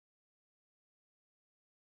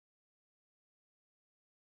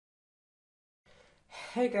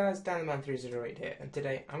Hey guys, DanTheMan308 here, and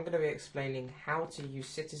today I'm going to be explaining how to use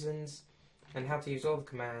citizens and how to use all the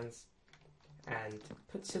commands and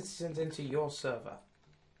put citizens into your server.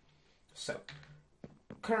 So,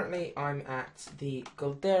 currently I'm at the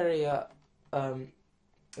Goldaria,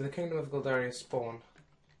 the Kingdom of Goldaria spawn,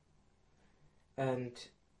 and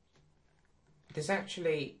there's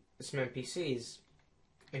actually some NPCs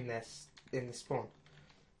in this spawn.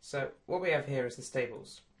 So what we have here is the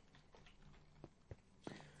stables.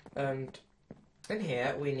 And in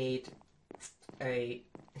here we need a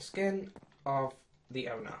skin of the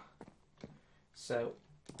owner. So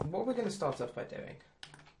what we're going to start off by doing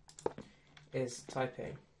is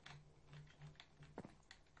typing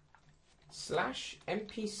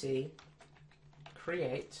 /NPC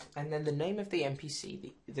create and then the name of the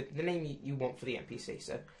NPC, the name you want for the NPC.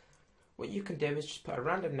 So what you can do is just put a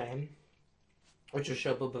random name which will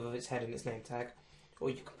show up above its head in its name tag, or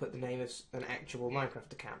you can put the name of an actual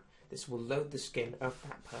Minecraft account. This will load the skin of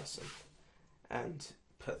that person and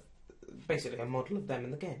put basically a model of them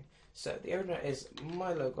in the game. So the owner is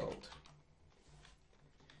MiloGold.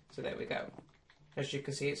 So there we go. As you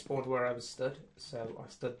can see, it spawned where I was stood, so I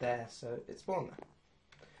stood there, so it spawned there.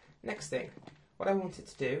 Next thing, what I want it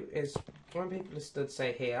to do is, when people are stood,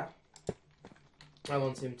 say here, I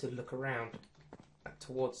want him to look around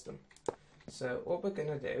towards them. So what we're going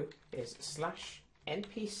to do is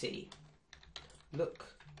 /NPC look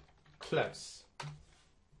close.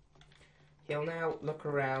 He'll now look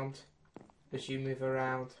around as you move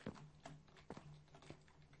around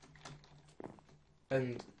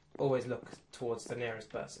and always look towards the nearest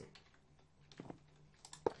person.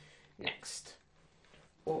 Next,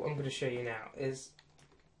 what I'm going to show you now is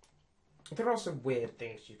there are some weird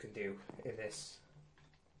things you can do in this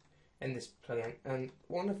plugin, and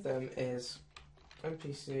one of them is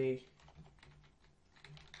NPC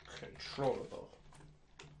controllable.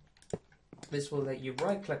 This will let you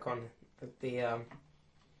right click on the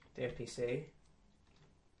NPC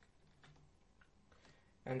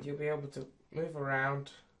and you'll be able to move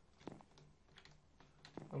around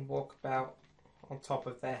and walk about on top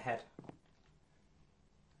of their head,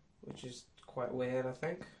 which is quite weird, I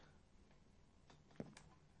think,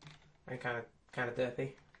 and kind of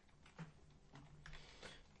derpy.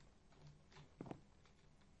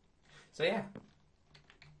 So yeah,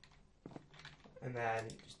 and then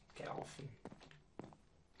just get off. And,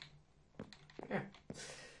 yeah.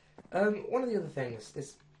 One of the other things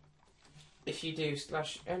is if you do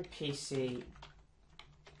 /NPC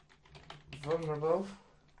vulnerable,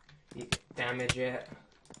 you damage it,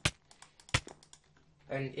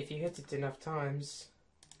 and if you hit it enough times,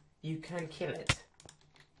 you can kill it,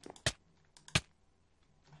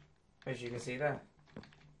 as you can see there.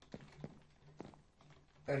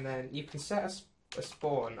 And then you can set a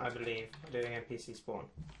spawn, I believe, by doing NPC spawn.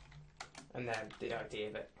 And then the idea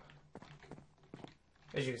of it.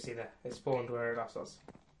 As you can see there, it spawned where it last was.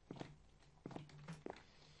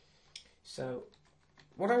 So,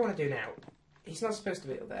 what I want to do now, he's not supposed to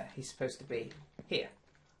be up there, he's supposed to be here.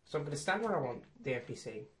 So I'm going to stand where I want the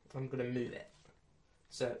NPC, I'm going to move it.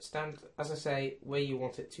 So stand, as I say, where you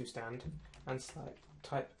want it to stand, and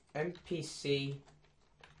type NPC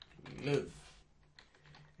move.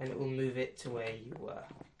 And it will move it to where you were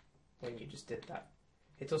when you just did that.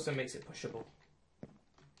 It also makes it pushable.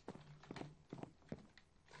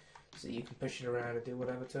 So you can push it around and do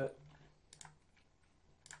whatever to it.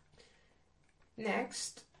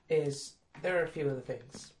 Next is, there are a few other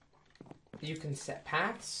things. You can set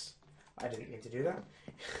paths. I didn't mean to do that.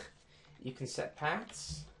 You can set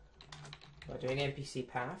paths by doing NPC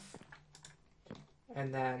path.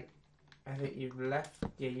 And then I think you left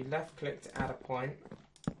click to add a point.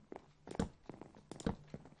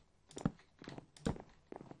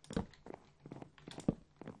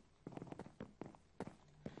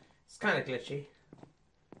 Kind of glitchy,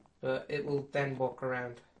 but it will then walk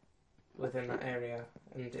around within that area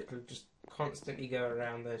and it will just constantly go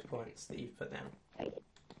around those points that you've put down.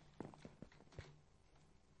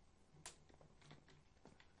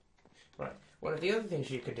 Right, one of the other things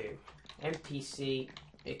you can do, NPC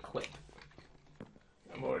equip.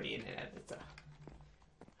 I'm already in an editor.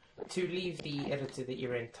 To leave the editor that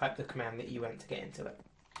you're in, type the command that you went to get into it.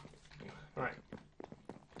 Right.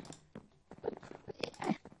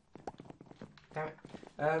 Damn it.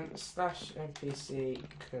 /NPC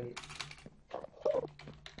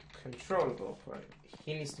controllable. Right.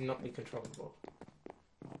 He needs to not be controllable.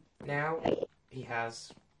 Now he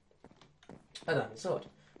has a diamond sword.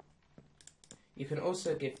 You can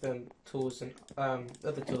also give them tools and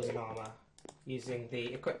other tools and armor using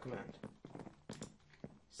the equip command.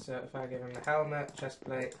 So if I give him the helmet,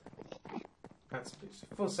 chestplate, That's boost.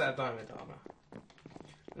 Full set of diamond armor.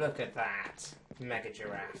 Look at that. Mega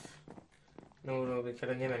giraffe. No one will be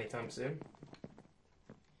killing him anytime soon.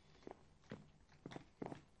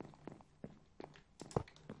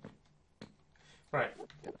 Right.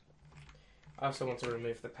 I also want to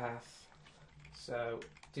remove the path. So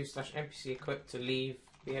do /NPC equip to leave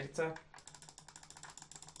the editor.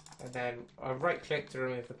 And then I right click to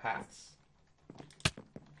remove the paths.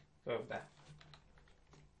 Go over there.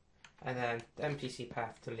 And then the NPC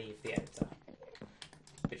path to leave the editor.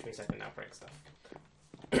 Which means I can now break stuff.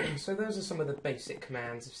 So those are some of the basic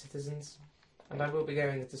commands of Citizens. And I will be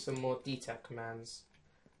going into some more detailed commands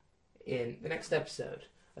in the next episode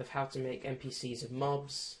of how to make NPCs of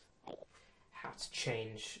mobs, how to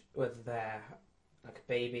change whether they're like a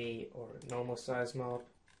baby or a normal size mob,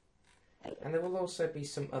 and there will also be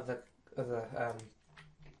some other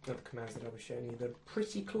commands that I'll be showing you that are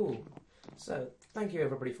pretty cool. So thank you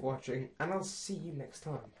everybody for watching, and I'll see you next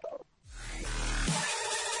time.